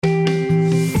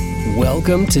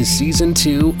Welcome to Season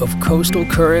 2 of Coastal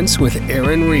Currents with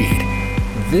Aaron Reed.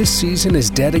 This season is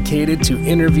dedicated to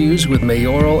interviews with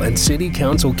mayoral and city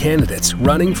council candidates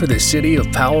running for the City of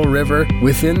Powell River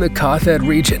within the Cothet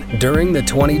region during the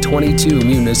 2022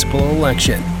 municipal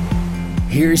election.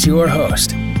 Here's your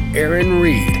host, Aaron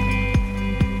Reed.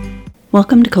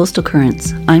 Welcome to Coastal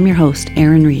Currents. I'm your host,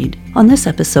 Aaron Reed. On this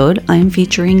episode, I am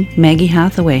featuring Maggie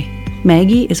Hathaway.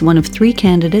 Maggie is one of 3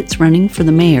 candidates running for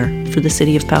the mayor for the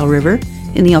City of Powell River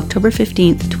in the October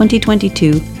 15th,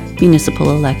 2022 municipal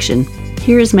election.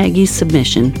 Here is Maggie's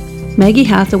submission. Maggie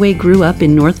Hathaway grew up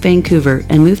in North Vancouver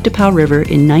and moved to Powell River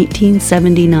in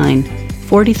 1979,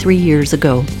 43 years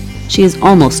ago. She is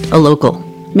almost a local.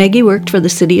 Maggie worked for the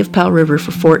City of Powell River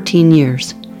for 14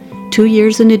 years, 2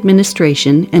 years in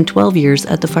administration and 12 years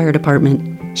at the fire department.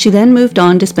 She then moved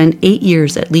on to spend 8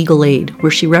 years at Legal Aid,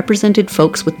 where she represented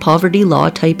folks with poverty law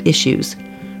type issues,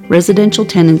 residential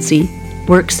tenancy,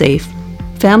 WorkSafe,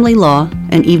 family law,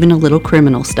 and even a little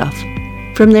criminal stuff.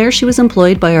 From there, she was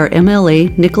employed by our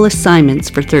MLA Nicholas Simons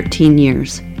for 13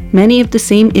 years. Many of the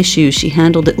same issues she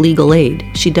handled at Legal Aid,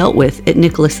 she dealt with at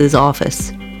Nicholas's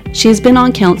office. She has been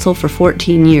on council for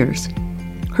 14 years.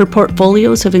 Her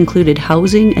portfolios have included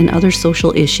housing and other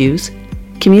social issues,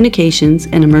 communications,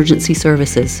 and emergency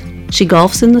services. She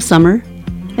golfs in the summer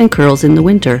and curls in the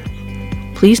winter.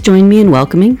 Please join me in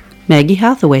welcoming Maggie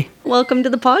Hathaway. Welcome to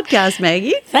the podcast,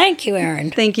 Maggie. Thank you, Aaron.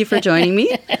 Thank you for joining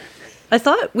me. I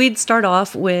thought we'd start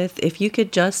off with if you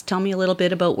could just tell me a little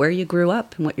bit about where you grew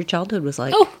up and what your childhood was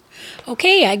like. Oh,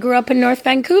 okay. I grew up in North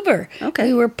Vancouver. Okay.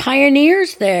 We were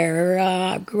pioneers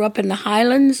there. Grew up in the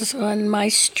Highlands. On my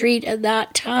street at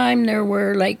that time, there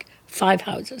were like 5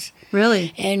 houses.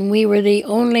 Really? And we were the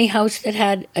only house that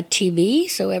had a TV.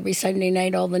 So every Sunday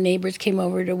night, all the neighbors came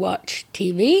over to watch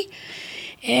TV.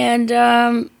 And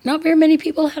not very many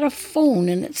people had a phone.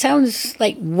 And it sounds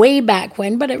like way back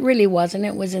when, but it really wasn't.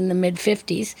 It was in the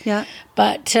mid-50s. Yeah.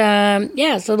 But,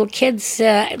 as little kids,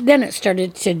 then it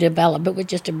started to develop. It was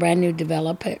just a brand new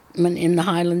development in the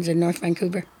Highlands in North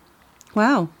Vancouver.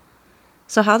 Wow.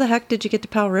 So how the heck did you get to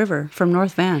Powell River from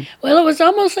North Van? Well, it was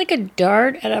almost like a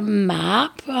dart at a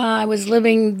map. I was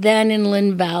living then in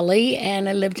Lynn Valley, and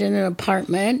I lived in an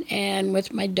apartment, and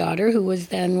with my daughter, who was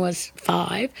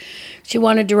 5. She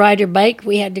wanted to ride her bike.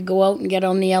 We had to go out and get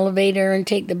on the elevator and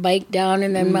take the bike down,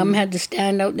 and then Mom had to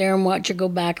stand out there and watch her go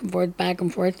back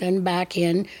and forth, then back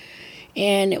in.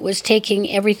 And it was taking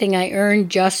everything I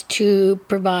earned just to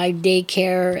provide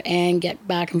daycare and get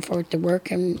back and forth to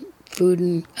work and food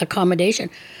and accommodation.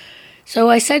 So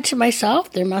I said to myself,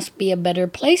 there must be a better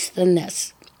place than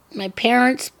this. My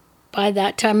parents, by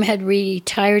that time, had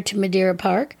retired to Madeira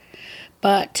Park,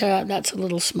 but that's a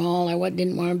little small. I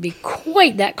didn't want to be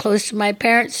quite that close to my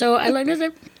parents, so I looked and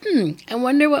said, I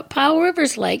wonder what Powell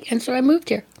River's like, and so I moved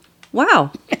here.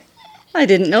 Wow. I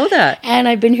didn't know that. And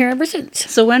I've been here ever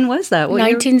since. So when was that?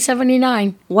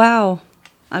 1979. Wow.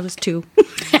 I was 2.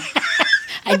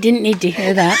 I didn't need to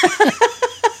hear that.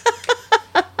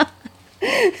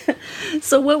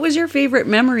 So what was your favorite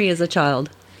memory as a child?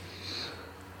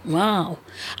 Wow.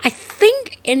 I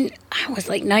think I was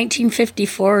like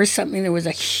 1954 or something, there was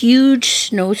a huge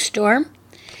snowstorm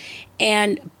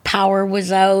and power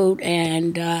was out.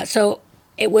 And so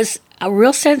it was a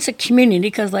real sense of community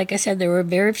because, like I said, there were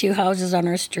very few houses on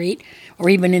our street or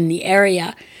even in the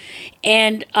area.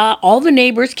 And all the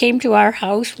neighbors came to our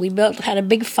house. We had a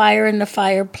big fire in the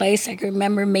fireplace. I can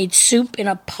remember made soup in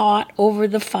a pot over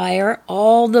the fire.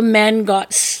 All the men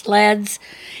got sleds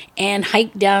and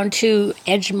hiked down to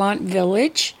Edgemont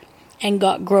Village and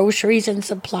got groceries and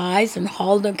supplies and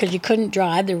hauled them because you couldn't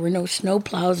drive. There were no snow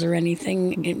plows or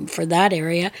anything for that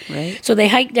area. Right. So they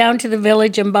hiked down to the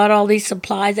village and bought all these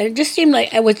supplies. And it just seemed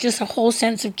like it was just a whole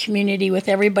sense of community with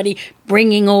everybody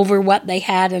bringing over what they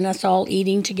had and us all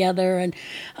eating together. And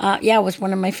it was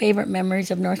one of my favorite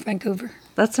memories of North Vancouver.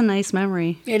 That's a nice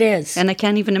memory. It is. And I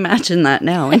can't even imagine that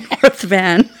now in North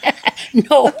Van.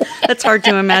 No. That's hard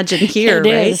to imagine here, It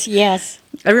right? is, yes.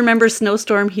 I remember a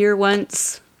snowstorm here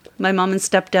once. My mom and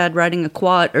stepdad riding a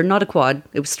quad, or not a quad,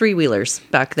 it was 3-wheelers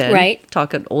back then. Right.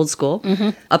 Talking old school.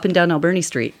 Up and down Alberni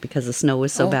Street because the snow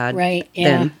was so bad. Right,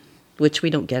 yeah. Then, which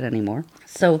we don't get anymore.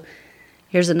 So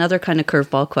here's another kind of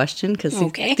curveball question because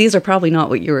these are probably not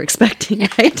what you were expecting,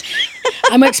 right?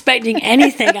 I'm expecting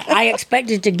anything. I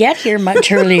expected to get here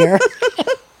much earlier.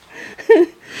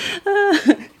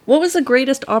 What was the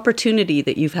greatest opportunity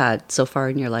that you've had so far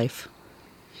in your life?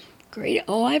 Great.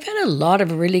 Oh, I've had a lot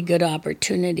of really good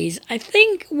opportunities. I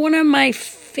think one of my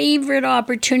favorite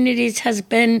opportunities has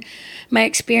been my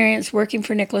experience working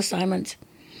for Nicholas Simons.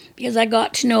 because I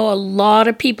got to know a lot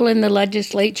of people in the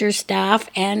legislature, staff,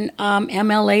 and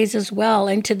MLAs as well.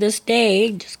 And to this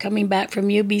day, just coming back from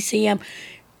UBC,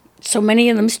 so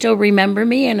many of them still remember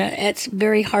me, and it's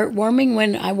very heartwarming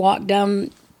when I walk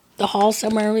down the hall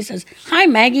somewhere and he says, "Hi,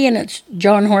 Maggie," and it's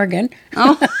John Horgan,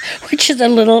 which is a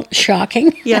little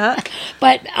shocking. Yeah.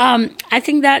 But I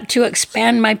think that to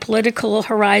expand my political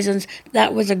horizons,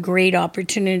 that was a great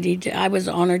opportunity. I was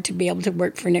honored to be able to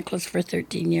work for Nicholas for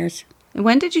 13 years.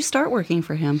 When did you start working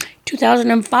for him?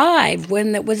 2005,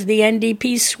 when it was the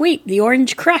NDP sweep, the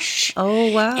Orange Crush.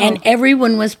 Oh, wow. And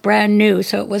everyone was brand new,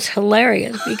 so it was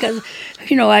hilarious because,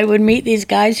 I would meet these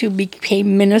guys who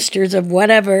became ministers of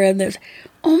whatever, and there's,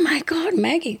 "Oh my God,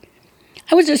 Maggie,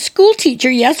 I was a school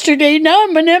teacher yesterday, now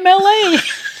I'm an MLA."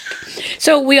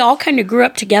 So we all kind of grew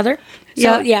up together.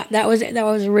 So yeah, that was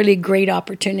a really great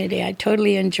opportunity. I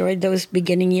totally enjoyed those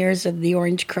beginning years of the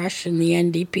Orange Crush and the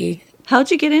NDP. How'd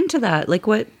you get into that? Like,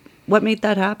 what made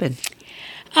that happen?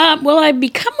 Well, I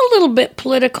become a little bit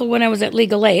political when I was at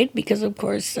Legal Aid because, of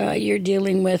course, you're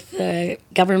dealing with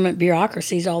government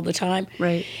bureaucracies all the time.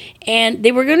 Right. And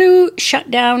they were going to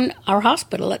shut down our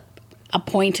hospital at a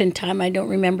point in time. I don't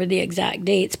remember the exact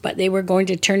dates, but they were going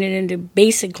to turn it into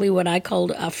basically what I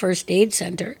called a first aid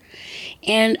center.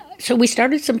 And so we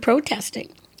started some protesting.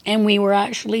 And we were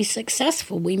actually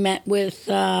successful. We met with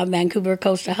Vancouver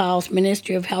Coastal Health,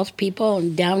 Ministry of Health people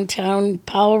in downtown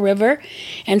Powell River,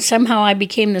 and somehow I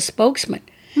became the spokesman.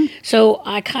 So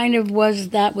I kind of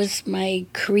that was my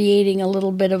creating a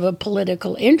little bit of a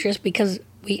political interest because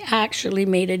we actually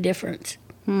made a difference.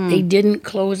 They didn't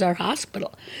close our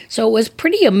hospital. So it was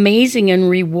pretty amazing and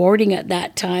rewarding at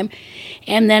that time.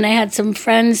 And then I had some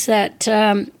friends that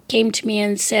came to me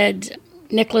and said,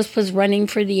 "Nicholas was running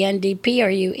for the NDP. Are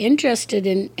you interested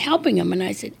in helping him?" And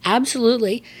I said,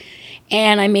 "Absolutely."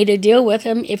 And I made a deal with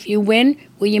him. "If you win,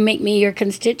 will you make me your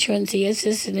constituency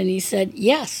assistant?" And he said,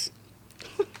 "Yes."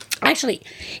 Actually,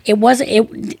 the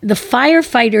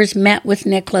firefighters met with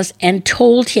Nicholas and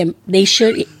told him he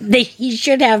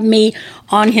should have me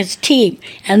on his team.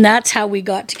 And that's how we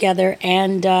got together.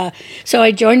 And so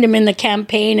I joined him in the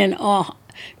campaign, and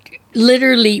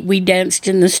literally, we danced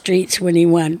in the streets when he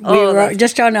won. We were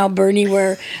just on Alberni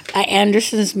where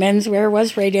Anderson's Menswear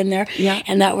was right in there. Yeah.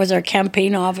 And that was our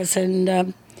campaign office.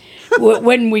 And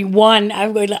when we won, I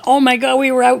was like, "Oh my God,"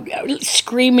 we were out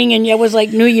screaming. And it was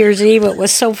like New Year's Eve. It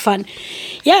was so fun.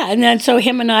 Yeah. And then so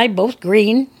him and I, both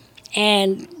green,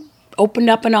 and opened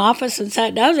up an office and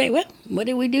sat down. I was like, "Well, what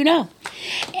do we do now?"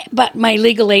 But my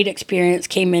legal aid experience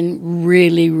came in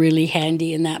really, really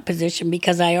handy in that position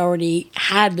because I already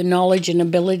had the knowledge and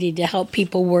ability to help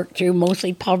people work through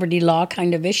mostly poverty law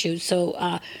kind of issues. So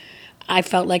I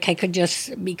felt like I could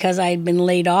because I had been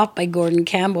laid off by Gordon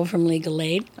Campbell from Legal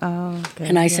Aid. Oh, okay.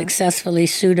 And I successfully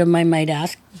sued him, I might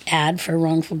add, for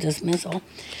wrongful dismissal.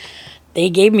 They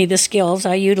gave me the skills.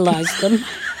 I utilized them.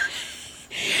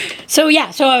 So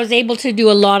I was able to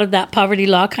do a lot of that poverty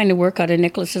law kind of work out of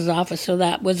Nicholas's office. So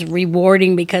that was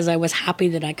rewarding because I was happy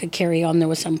that I could carry on. There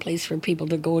was some place for people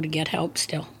to go to get help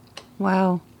still.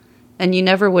 Wow. And you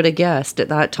never would have guessed at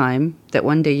that time that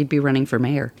one day you'd be running for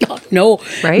mayor. Oh, no,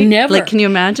 right? Never. Like, can you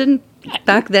imagine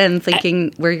back then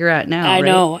thinking where you're at now?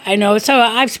 I know. So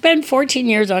I've spent 14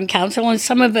 years on council, and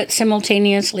some of it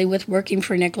simultaneously with working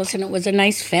for Nicholas, and it was a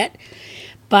nice fit.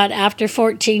 But after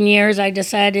 14 years, I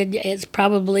decided it's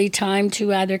probably time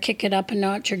to either kick it up a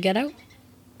notch or get out.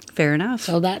 Fair enough.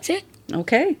 So that's it.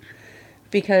 Okay.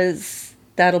 Because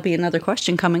that'll be another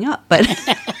question coming up. But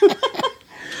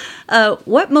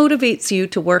what motivates you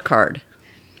to work hard?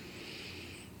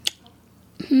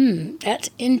 That's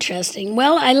interesting.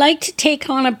 Well, I like to take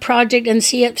on a project and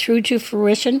see it through to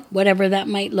fruition, whatever that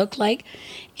might look like.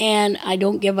 And I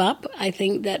don't give up. I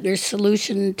think that there's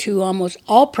solution to almost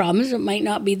all problems. It might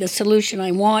not be the solution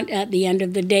I want at the end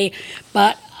of the day,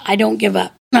 but I don't give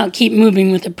up. I'll keep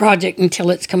moving with the project until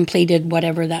it's completed,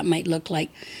 whatever that might look like.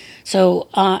 So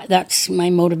that's my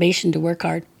motivation to work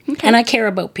hard. Okay. And I care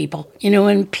about people.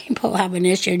 When people have an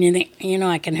issue and you think,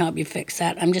 I can help you fix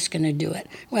that, I'm just going to do it.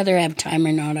 Whether I have time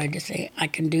or not, I just say, I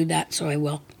can do that, so I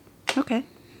will. Okay.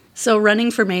 So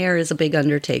running for mayor is a big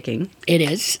undertaking. It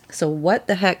is. So what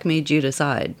the heck made you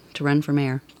decide to run for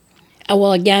mayor?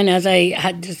 Well, again, as I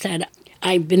had just said,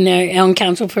 I've been there on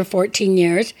council for 14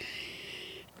 years.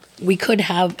 We could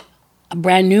have a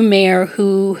brand new mayor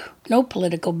who, no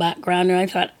political background, and I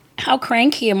thought, how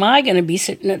cranky am I going to be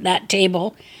sitting at that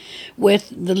table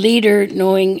with the leader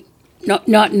not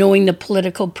knowing the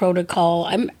political protocol?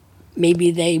 Maybe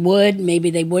they would,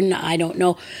 maybe they wouldn't, I don't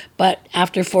know. But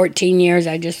after 14 years,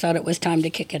 I just thought it was time to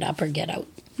kick it up or get out.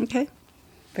 Okay,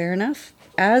 fair enough.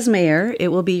 As mayor, it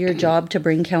will be your job to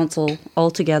bring council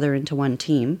all together into one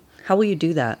team. How will you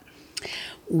do that?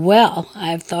 Well,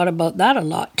 I've thought about that a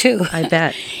lot too. I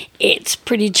bet. It's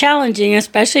pretty challenging,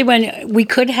 especially when we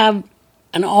could have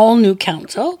an all-new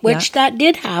council, which that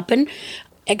did happen,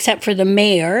 except for the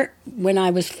mayor. When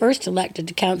I was first elected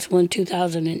to council in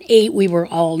 2008, we were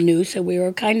all new, so we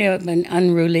were kind of an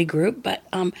unruly group, but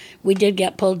we did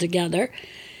get pulled together.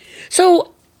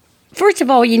 So first of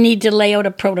all, you need to lay out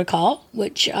a protocol,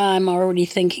 which I'm already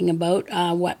thinking about,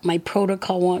 what my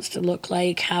protocol wants to look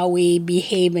like, how we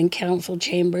behave in council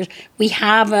chambers. We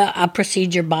have a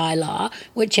procedure bylaw,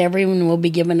 which everyone will be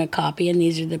given a copy, and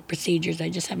these are the procedures. I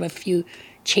just have a few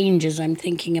changes I'm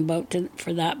thinking about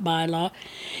for that bylaw.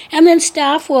 And then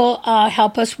staff will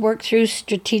help us work through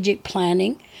strategic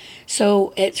planning.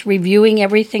 So it's reviewing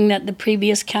everything that the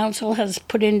previous council has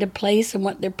put into place and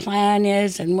what their plan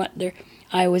is and what their...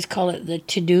 I always call it the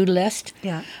to-do list.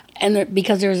 Yeah. And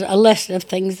because there's a list of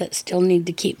things that still need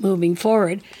to keep moving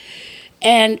forward.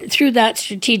 And through that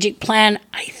strategic plan,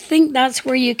 I think that's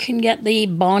where you can get the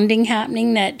bonding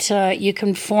happening, that you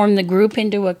can form the group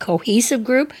into a cohesive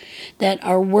group that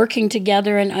are working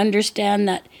together and understand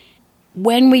that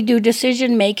when we do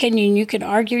decision making and you can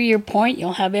argue your point,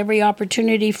 you'll have every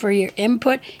opportunity for your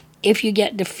input. If you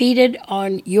get defeated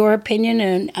on your opinion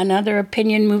and another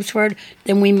opinion moves forward,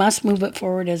 then we must move it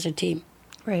forward as a team.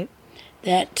 Right.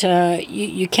 That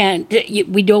you can't,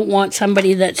 we don't want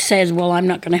somebody that says, well, I'm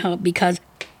not going to help because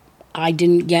I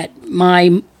didn't get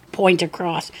my point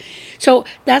across. So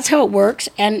that's how it works.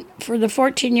 And for the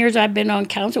 14 years I've been on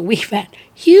council, we've had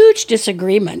huge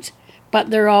disagreements, but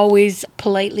they're always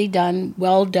politely done,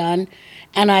 well done.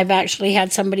 And I've actually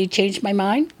had somebody change my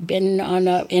mind, been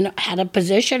had a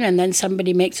position, and then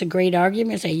somebody makes a great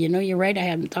argument, say, you're right, I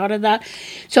hadn't thought of that.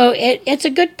 So it's a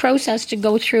good process to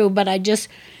go through, but I just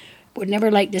would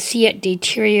never like to see it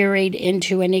deteriorate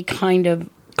into any kind of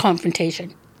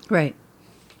confrontation. Right.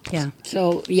 Yeah.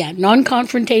 So,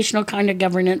 non-confrontational kind of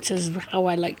governance is how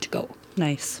I like to go.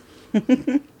 Nice.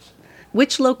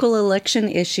 Which local election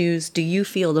issues do you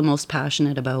feel the most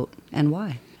passionate about, and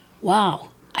why? Wow.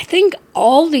 I think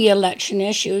all the election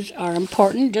issues are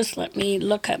important. Just let me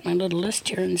look at my little list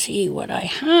here and see what I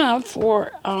have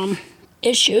for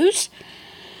issues.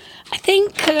 I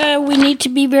think we need to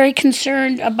be very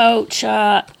concerned about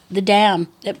the dam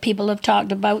that people have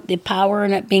talked about, the power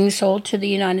and it being sold to the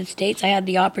United States. I had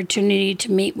the opportunity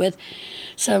to meet with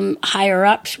some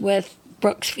higher-ups with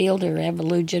Brooksfield or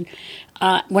Evolution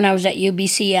when I was at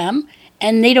UBCM.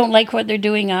 And they don't like what they're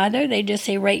doing either. They just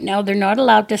say right now they're not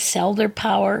allowed to sell their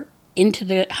power into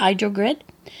the hydro grid.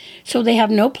 So they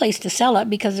have no place to sell it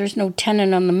because there's no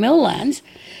tenant on the mill lands.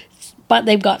 But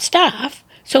they've got staff.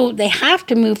 So they have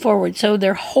to move forward. So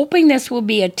they're hoping this will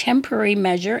be a temporary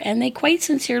measure. And they quite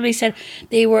sincerely said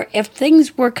if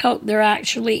things work out, they're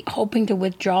actually hoping to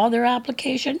withdraw their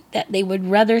application, that they would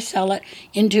rather sell it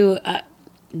into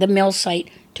the mill site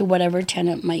to whatever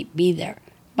tenant might be there.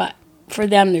 But for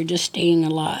them, they're just staying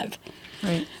alive.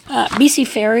 Right. BC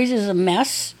Ferries is a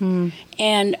mess.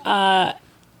 And the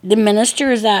minister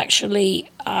has actually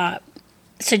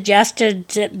suggested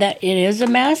that it is a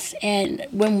mess. And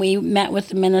when we met with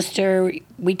the minister,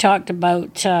 we talked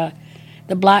about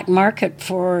the black market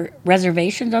for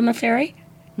reservations on the ferry.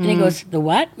 And he goes, the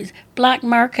what? Black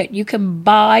market. You can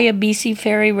buy a BC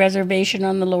Ferry reservation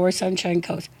on the Lower Sunshine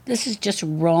Coast. This is just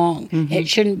wrong. It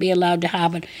shouldn't be allowed to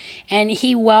happen. And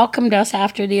he welcomed us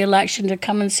after the election to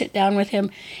come and sit down with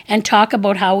him and talk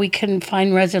about how we can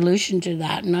find resolution to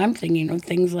that. And I'm thinking of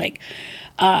things like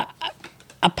a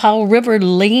Powell River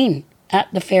lane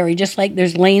at the ferry, just like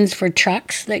there's lanes for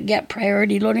trucks that get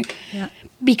priority loading. Yeah.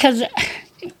 Because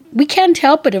we can't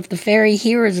help it if the ferry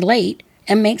here is late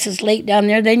and makes us late down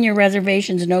there, then your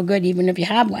reservation's no good, even if you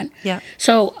have one. Yeah.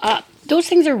 So those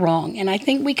things are wrong, and I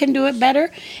think we can do it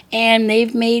better. And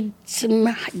they've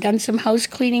done some house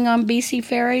cleaning on BC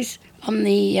Ferries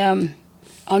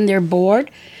on their board.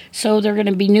 So there are going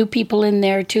to be new people in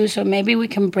there too. So maybe we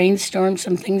can brainstorm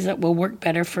some things that will work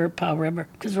better for Powell River,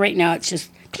 because right now it's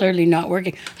just clearly not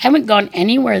working. I haven't gone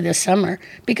anywhere this summer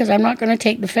because I'm not going to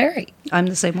take the ferry. I'm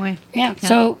the same way. Yeah.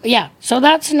 So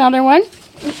that's another one.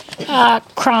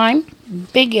 Crime,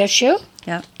 big issue.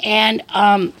 Yeah. And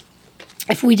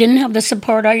if we didn't have the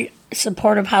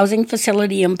supportive housing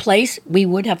facility in place, we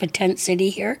would have a tent city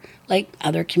here, like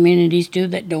other communities do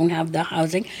that don't have the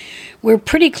housing. We're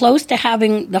pretty close to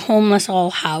having the homeless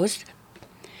all housed.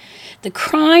 The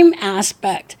crime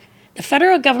aspect, the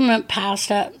federal government passed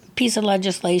a piece of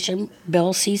legislation,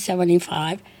 Bill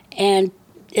C-75, and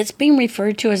it's being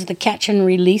referred to as the catch and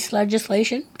release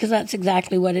legislation, because that's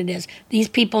exactly what it is. These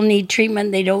people need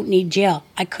treatment. They don't need jail.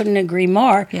 I couldn't agree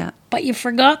more. Yeah. But you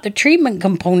forgot the treatment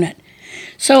component.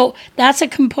 So that's a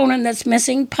component that's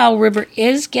missing. Powell River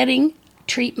is getting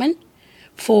treatment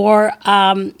for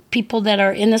people that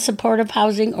are in the supportive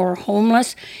housing or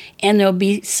homeless, and there'll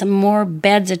be some more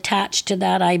beds attached to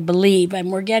that, I believe.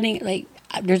 And we're getting,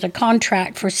 there's a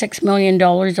contract for $6 million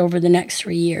over the next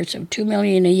 3 years, so $2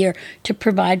 million a year to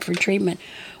provide for treatment.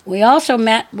 We also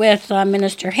met with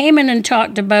Minister Heyman and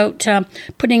talked about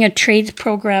putting a trades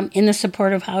program in the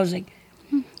supportive housing,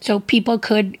 so people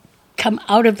could come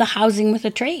out of the housing with a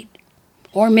trade.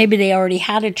 Or maybe they already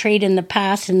had a trade in the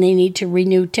past and they need to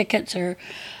renew tickets or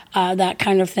that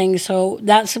kind of thing. So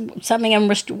that's something I'm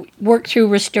work through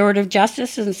restorative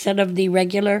justice instead of the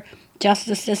regular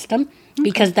justice system,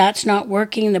 because that's not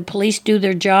working. The police do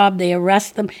their job, they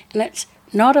arrest them, and it's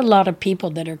not a lot of people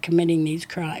that are committing these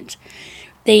crimes.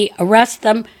 They arrest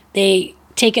them, they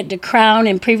take it to Crown,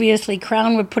 and previously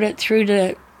Crown would put it through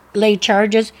to lay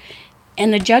charges,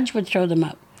 and the judge would throw them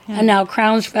out. Yeah. And now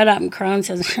Crown's fed up, and Crown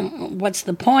says, what's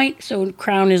the point? So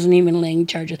Crown isn't even laying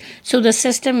charges. So the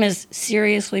system is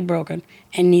seriously broken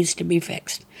and needs to be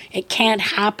fixed. It can't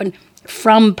happen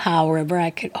from Powell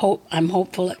River. I'm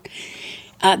hopeful.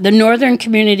 The northern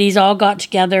communities all got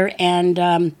together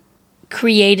and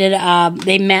created,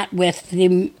 they met with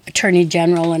the Attorney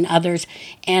General and others,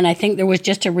 and I think there was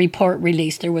just a report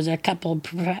released. There was a couple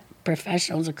of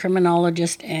professionals, a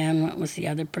criminologist, and what was the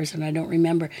other person, I don't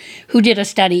remember, who did a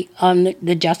study on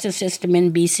the justice system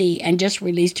in BC and just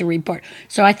released a report.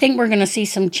 So I think we're going to see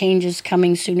some changes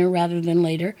coming sooner rather than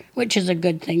later, which is a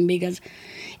good thing, because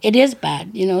it is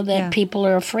bad, that people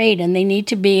are afraid and they need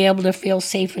to be able to feel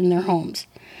safe in their homes.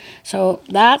 So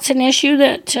that's an issue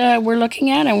that we're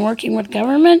looking at and working with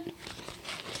government.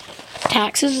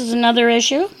 Taxes is another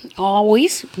issue.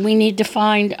 Always, we need to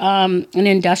find an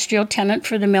industrial tenant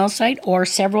for the mill site, or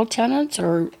several tenants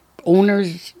or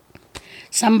owners,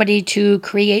 somebody to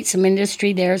create some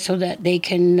industry there so that they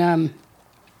can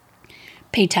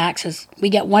pay taxes. We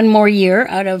get one more year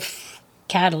out of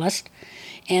Catalyst,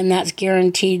 and that's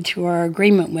guaranteed through our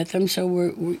agreement with them.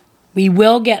 So we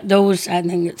will get those, I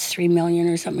think it's $3 million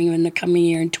or something in the coming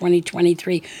year in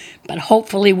 2023. But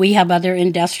hopefully we have other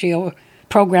industrial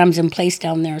programs in place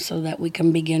down there so that we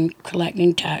can begin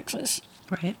collecting taxes.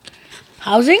 Right.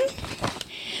 Housing,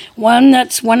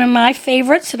 that's one of my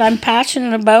favorites that I'm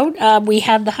passionate about. We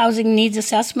had the housing needs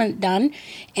assessment done,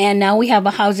 and now we have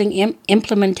a housing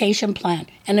implementation plan,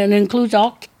 and it includes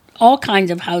all kinds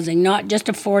of housing, not just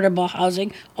affordable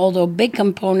housing, although a big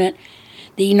component.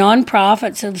 The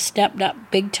nonprofits have stepped up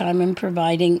big time in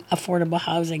providing affordable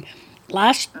housing.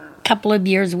 Last couple of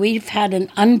years, we've had an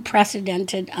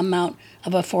unprecedented amount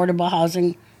of affordable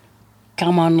housing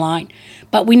come online.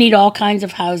 But we need all kinds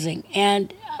of housing.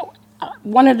 And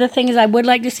one of the things I would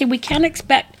like to see, we can't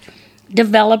expect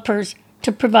developers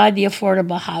to provide the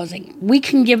affordable housing. We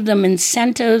can give them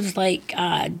incentives like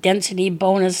density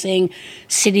bonusing,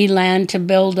 city land to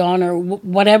build on, or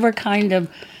whatever kind of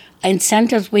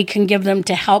incentives we can give them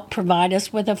to help provide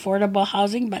us with affordable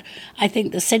housing. But I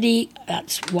think the city,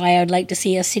 that's why I'd like to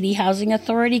see a city housing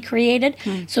authority created.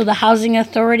 So the housing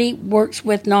authority works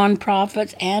with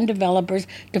nonprofits and developers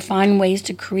to find ways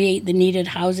to create the needed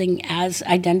housing as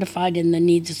identified in the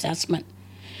needs assessment.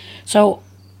 So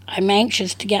I'm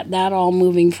anxious to get that all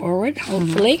moving forward,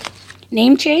 hopefully.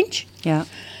 Name change? Yeah.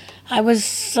 I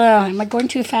was, am I going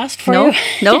too fast for you?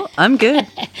 No, I'm good.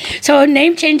 So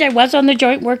name change, I was on the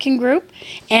joint working group,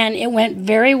 and it went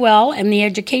very well, and the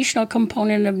educational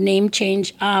component of name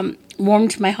change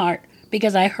warmed my heart,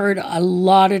 because I heard a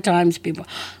lot of times people,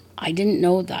 I didn't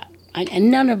know that,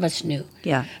 and none of us knew.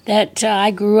 Yeah. That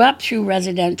I grew up through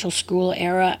residential school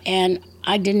era, and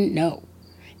I didn't know,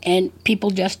 and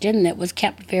people just didn't. It was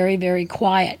kept very, very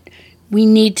quiet. We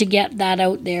need to get that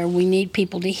out there. We need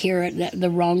people to hear it, the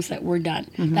wrongs that were done.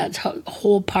 Mm-hmm. That's a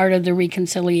whole part of the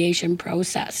reconciliation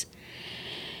process.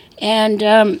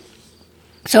 And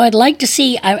so I'd like to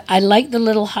see, I like the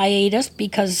little hiatus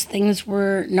because things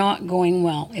were not going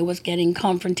well. It was getting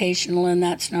confrontational, and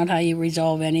that's not how you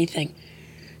resolve anything.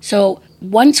 So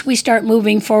once we start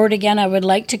moving forward again, I would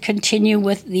like to continue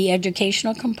with the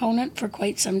educational component for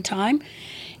quite some time.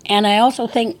 And I also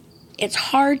think it's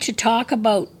hard to talk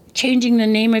about changing the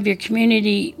name of your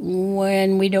community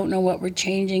when we don't know what we're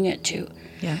changing it to.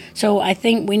 Yeah. So I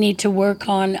think we need to work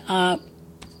on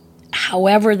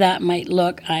however that might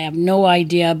look. I have no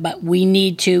idea, but we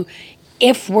need to,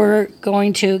 if we're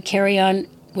going to carry on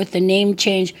with the name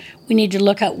change, we need to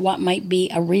look at what might be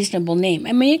a reasonable name.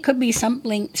 I mean, it could be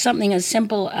something as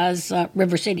simple as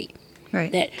River City.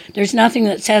 Right. That there's nothing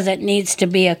that says it needs to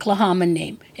be a Clahaman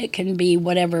name. It can be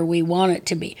whatever we want it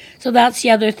to be. So that's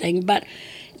the other thing. But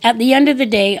at the end of the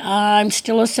day, I'm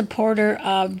still a supporter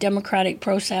of democratic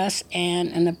process, and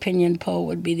an opinion poll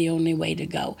would be the only way to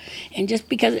go. And just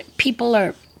because people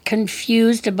are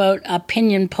confused about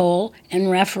opinion poll and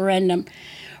referendum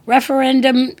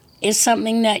is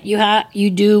something that you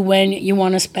do when you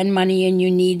want to spend money and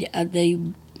you need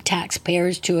the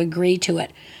taxpayers to agree to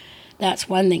it. That's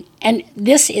one thing. And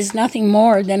this is nothing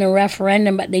more than a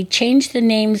referendum, but they changed the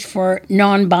names for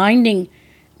non-binding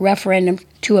referendum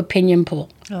to opinion poll.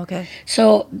 Okay.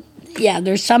 So, yeah,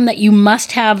 there's some that you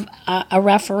must have a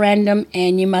referendum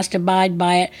and you must abide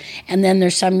by it, and then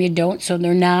there's some you don't, so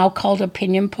they're now called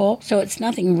opinion poll. So it's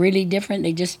nothing really different.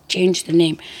 They just changed the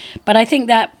name. But I think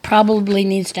that probably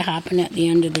needs to happen at the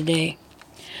end of the day.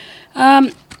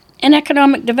 In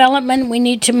economic development, we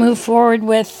need to move forward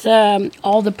with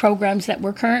all the programs that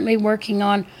we're currently working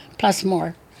on, plus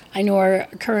more. I know our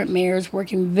current mayor is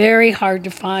working very hard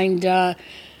to find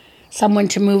someone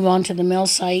to move on to the mill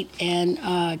site and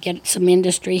get some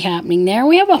industry happening there.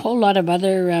 We have a whole lot of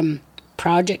other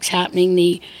projects happening.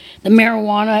 The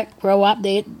marijuana grow up.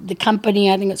 The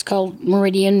company, I think it's called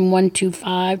Meridian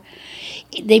 125.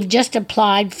 They've just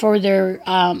applied for their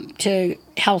to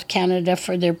Health Canada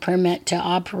for their permit to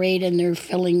operate, and they're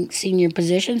filling senior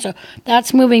positions. So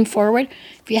that's moving forward.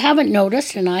 If you haven't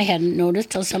noticed, and I hadn't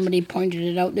noticed till somebody pointed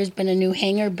it out, there's been a new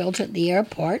hangar built at the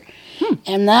airport.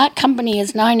 And that company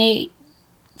is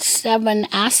 987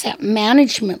 Asset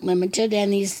Management Limited,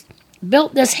 and he's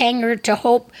built this hangar to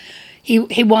hope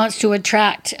he wants to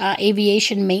attract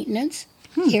aviation maintenance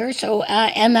here. So,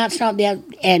 and that's not the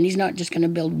end. He's not just going to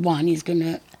build one. He's going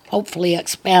to hopefully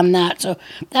expand that. So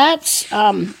that's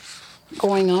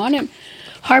going on. And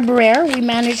Harbour Air, we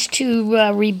managed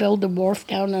to rebuild the wharf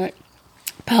down at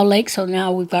Powell Lake. So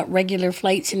now we've got regular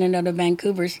flights in and out of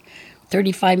Vancouver.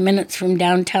 35 minutes from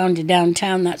downtown to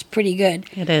downtown, that's pretty good.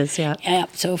 It is, yeah. Yeah.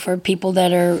 So for people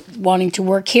that are wanting to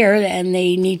work here and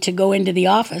they need to go into the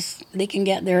office, they can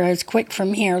get there as quick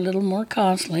from here, a little more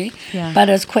costly, but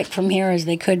as quick from here as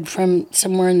they could from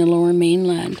somewhere in the Lower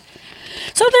Mainland.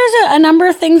 So there's a number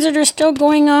of things that are still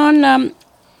going on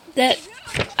that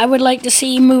I would like to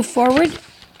see move forward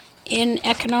in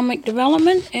economic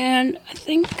development, and I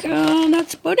think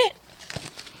that's about it.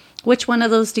 Which one of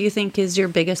those do you think is your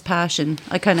biggest passion?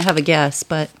 I kind of have a guess,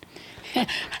 but...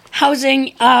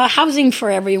 Housing for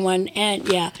everyone, and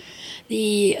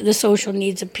the social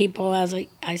needs of people. As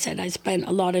I said, I spent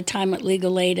a lot of time at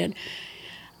Legal Aid, and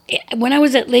when I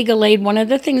was at Legal Aid, one of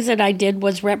the things that I did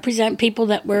was represent people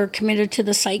that were committed to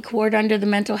the psych ward under the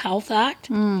Mental Health Act,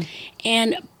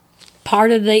 and part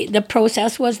of the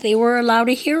process was they were allowed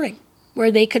a hearing where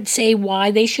they could say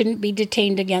why they shouldn't be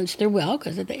detained against their will,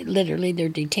 because they're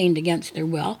detained against their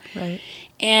will. Right.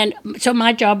 And so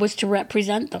my job was to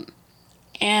represent them.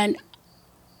 And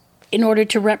in order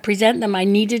to represent them, I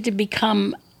needed to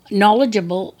become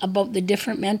knowledgeable about the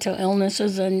different mental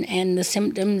illnesses and the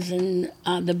symptoms and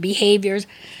the behaviors.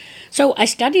 So I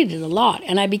studied it a lot,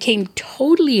 and I became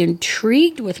totally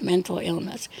intrigued with mental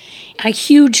illness. A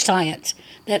huge science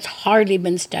that's hardly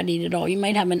been studied at all. You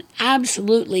might have an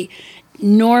absolutely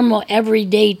normal,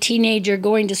 everyday teenager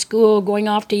going to school, going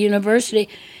off to university,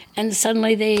 and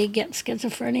suddenly they get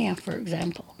schizophrenia, for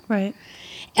example. Right.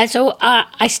 And so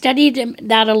I studied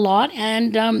that a lot,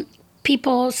 and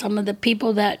some of the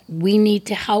people that we need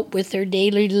to help with their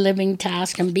daily living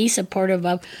tasks and be supportive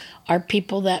of are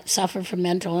people that suffer from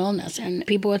mental illness. And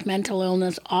people with mental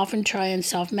illness often try and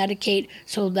self-medicate,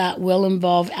 so that will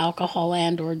involve alcohol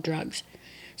and or drugs.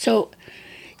 So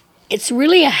it's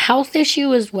really a health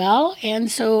issue as well, and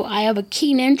so I have a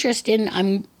keen interest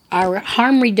in our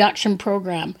harm reduction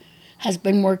program has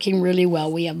been working really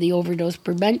well. We have the overdose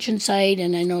prevention site,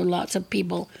 and I know lots of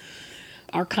people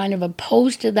are kind of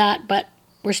opposed to that, but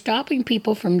we're stopping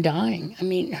people from dying. I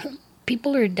mean,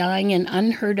 people are dying in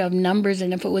unheard of numbers,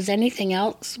 and if it was anything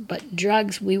else but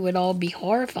drugs, we would all be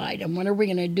horrified, and what are we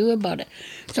going to do about it?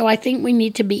 So I think we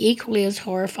need to be equally as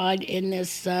horrified in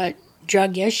this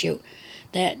drug issue,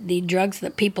 that the drugs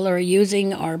that people are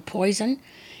using are poison,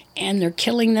 and they're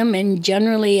killing them, and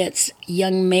generally it's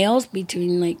young males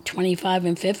between like 25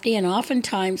 and 50, and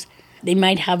oftentimes they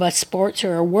might have a sports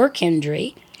or a work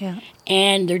injury,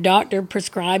 and their doctor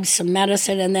prescribes some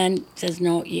medicine and then says,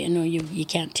 no, you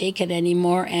can't take it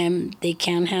anymore, and they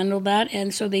can't handle that,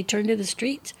 and so they turn to the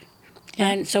streets.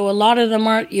 And so a lot of them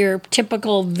aren't your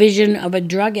typical vision of a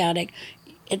drug addict.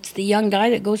 It's the young guy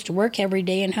that goes to work every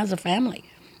day and has a family.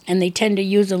 And they tend to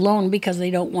use alone because they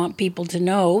don't want people to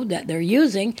know that they're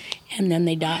using, and then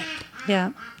they die.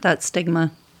 Yeah, that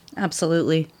stigma.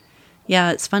 Absolutely.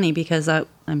 Yeah, it's funny because,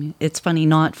 it's funny,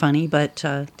 not funny, but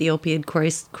the opioid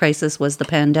crisis was the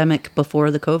pandemic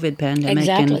before the COVID pandemic.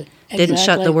 Exactly. And didn't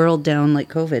shut the world down like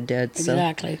COVID did.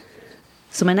 Exactly.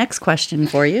 So my next question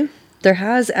for you. There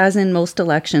has, as in most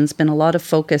elections, been a lot of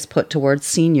focus put towards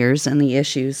seniors and the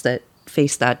issues that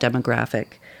face that demographic.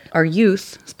 Our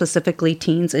youth, specifically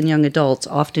teens and young adults,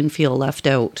 often feel left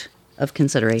out of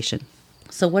consideration.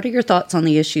 So what are your thoughts on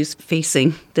the issues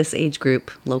facing this age group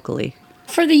locally?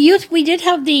 For the youth, we did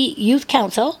have the youth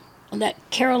council that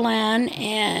Carol Ann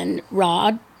and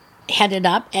Rod headed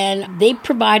up, and they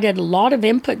provided a lot of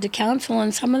input to council,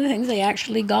 and some of the things they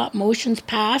actually got motions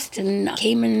passed and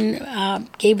came and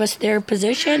gave us their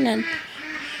position. And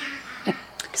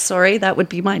sorry, that would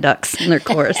be my ducks in their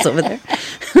chorus over there.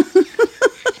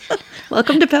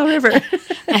 Welcome to Powell River.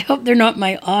 I hope they're not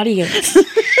my audience.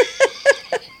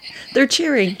 They're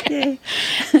cheering. Yay.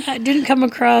 I didn't come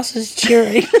across as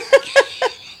cheering.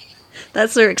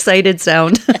 That's their excited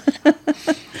sound.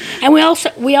 And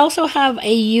we also have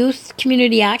a youth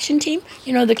community action team.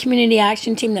 You know, the community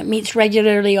action team that meets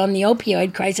regularly on the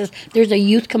opioid crisis. There's a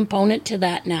youth component to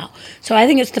that now. So I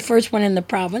think it's the first one in the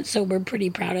province, so we're pretty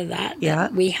proud of that. Yeah.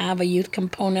 That we have a youth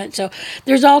component. So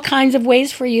there's all kinds of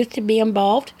ways for youth to be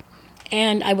involved.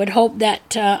 And I would hope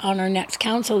that on our next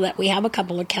council that we have a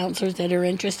couple of councillors that are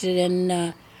interested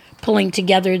in pulling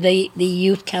together the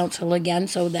youth council again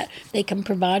so that they can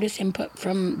provide us input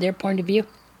from their point of view.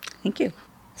 Thank you.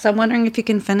 So I'm wondering if you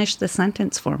can finish the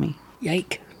sentence for me.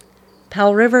 Yike.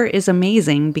 Powell River is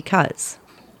amazing because...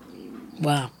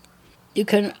 Wow. You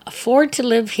can afford to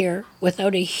live here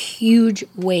without a huge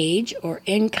wage or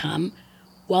income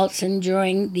whilst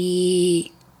enjoying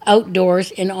the outdoors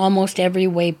in almost every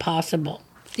way possible.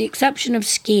 With the exception of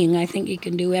skiing, I think you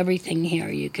can do everything here.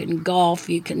 You can golf,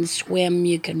 you can swim,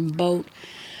 you can boat.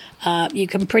 You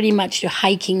can pretty much do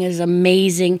hiking is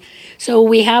amazing. So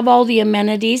we have all the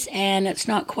amenities, and it's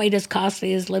not quite as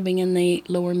costly as living in the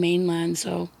lower mainland.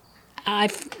 So I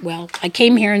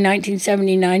came here in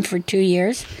 1979 for 2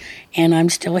 years, and I'm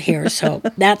still here. So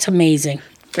that's amazing.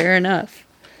 Fair enough.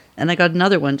 And I got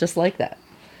another one just like that.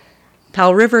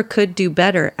 Powell River could do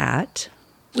better at...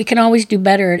 We can always do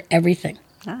better at everything.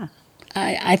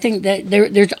 I think that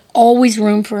there's always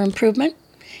room for improvement.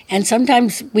 And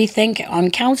sometimes we think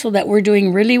on council that we're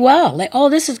doing really well. Like, oh,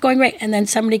 this is going right. And then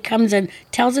somebody comes and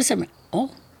tells us something.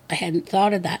 Oh, I hadn't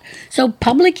thought of that. So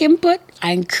public input,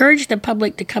 I encourage the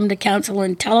public to come to council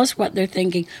and tell us what they're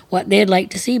thinking, what they'd like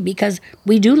to see, because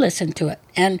we do listen to it.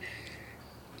 And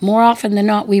more often than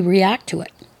not, we react to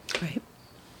it. Right.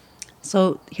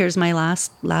 So here's my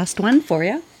last one for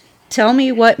you. Tell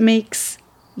me what makes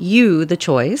you the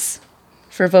choice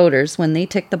for voters when they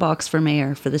tick the box for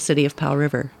mayor for the City of Powell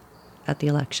River at the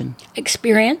election.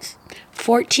 Experience,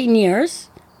 14 years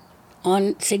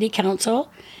on city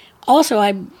council. Also,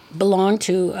 I belong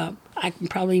to, I can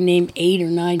probably name 8 or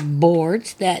 9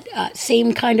 boards that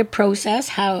same kind of process,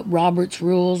 how Robert's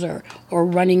rules or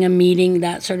running a meeting,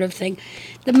 that sort of thing.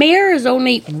 The mayor is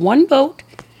only one vote,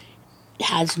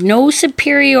 has no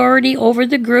superiority over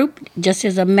the group, just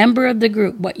as a member of the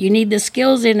group. What you need the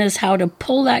skills in is how to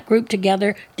pull that group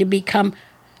together to become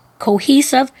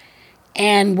cohesive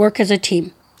and work as a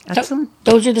team. Excellent. So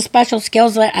those are the special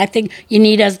skills that I think you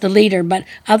need as the leader. But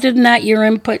other than that, your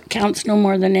input counts no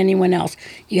more than anyone else.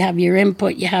 You have your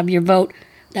input, you have your vote,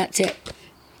 that's it.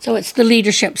 So it's the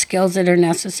leadership skills that are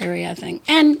necessary, I think.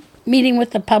 And meeting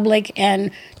with the public and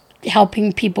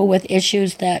helping people with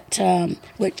issues that,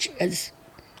 which is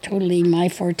totally my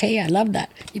forte. I love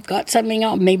that. You've got something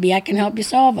else, maybe I can help you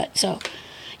solve it. So,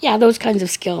 yeah, those kinds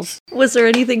of skills. Was there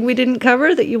anything we didn't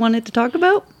cover that you wanted to talk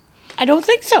about? I don't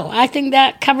think so. I think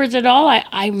that covers it all.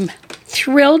 I'm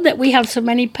thrilled that we have so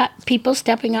many people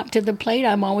stepping up to the plate.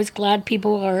 I'm always glad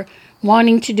people are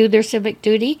wanting to do their civic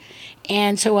duty.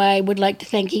 And so I would like to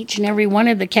thank each and every one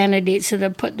of the candidates that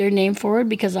have put their name forward,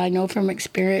 because I know from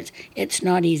experience it's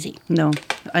not easy. No,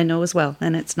 I know as well,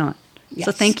 and it's not. Yes.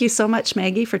 So thank you so much,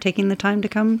 Maggie, for taking the time to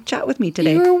come chat with me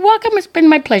today. You're welcome. It's been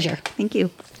my pleasure. Thank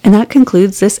you. And that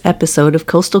concludes this episode of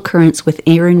Coastal Currents with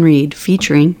Aaron Reed,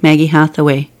 featuring Maggie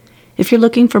Hathaway. If you're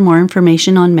looking for more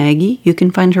information on Maggie, you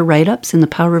can find her write-ups in the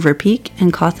Powell River Peak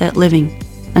and Cothet Living.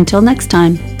 Until next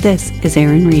time, this is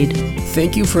Aaron Reed.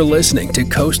 Thank you for listening to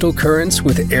Coastal Currents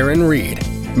with Aaron Reed.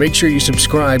 Make sure you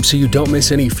subscribe so you don't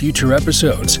miss any future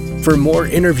episodes. For more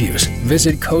interviews,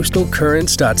 visit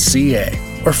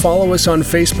coastalcurrents.ca or follow us on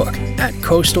Facebook at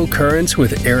Coastal Currents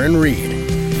with Aaron Reed.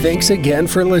 Thanks again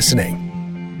for listening.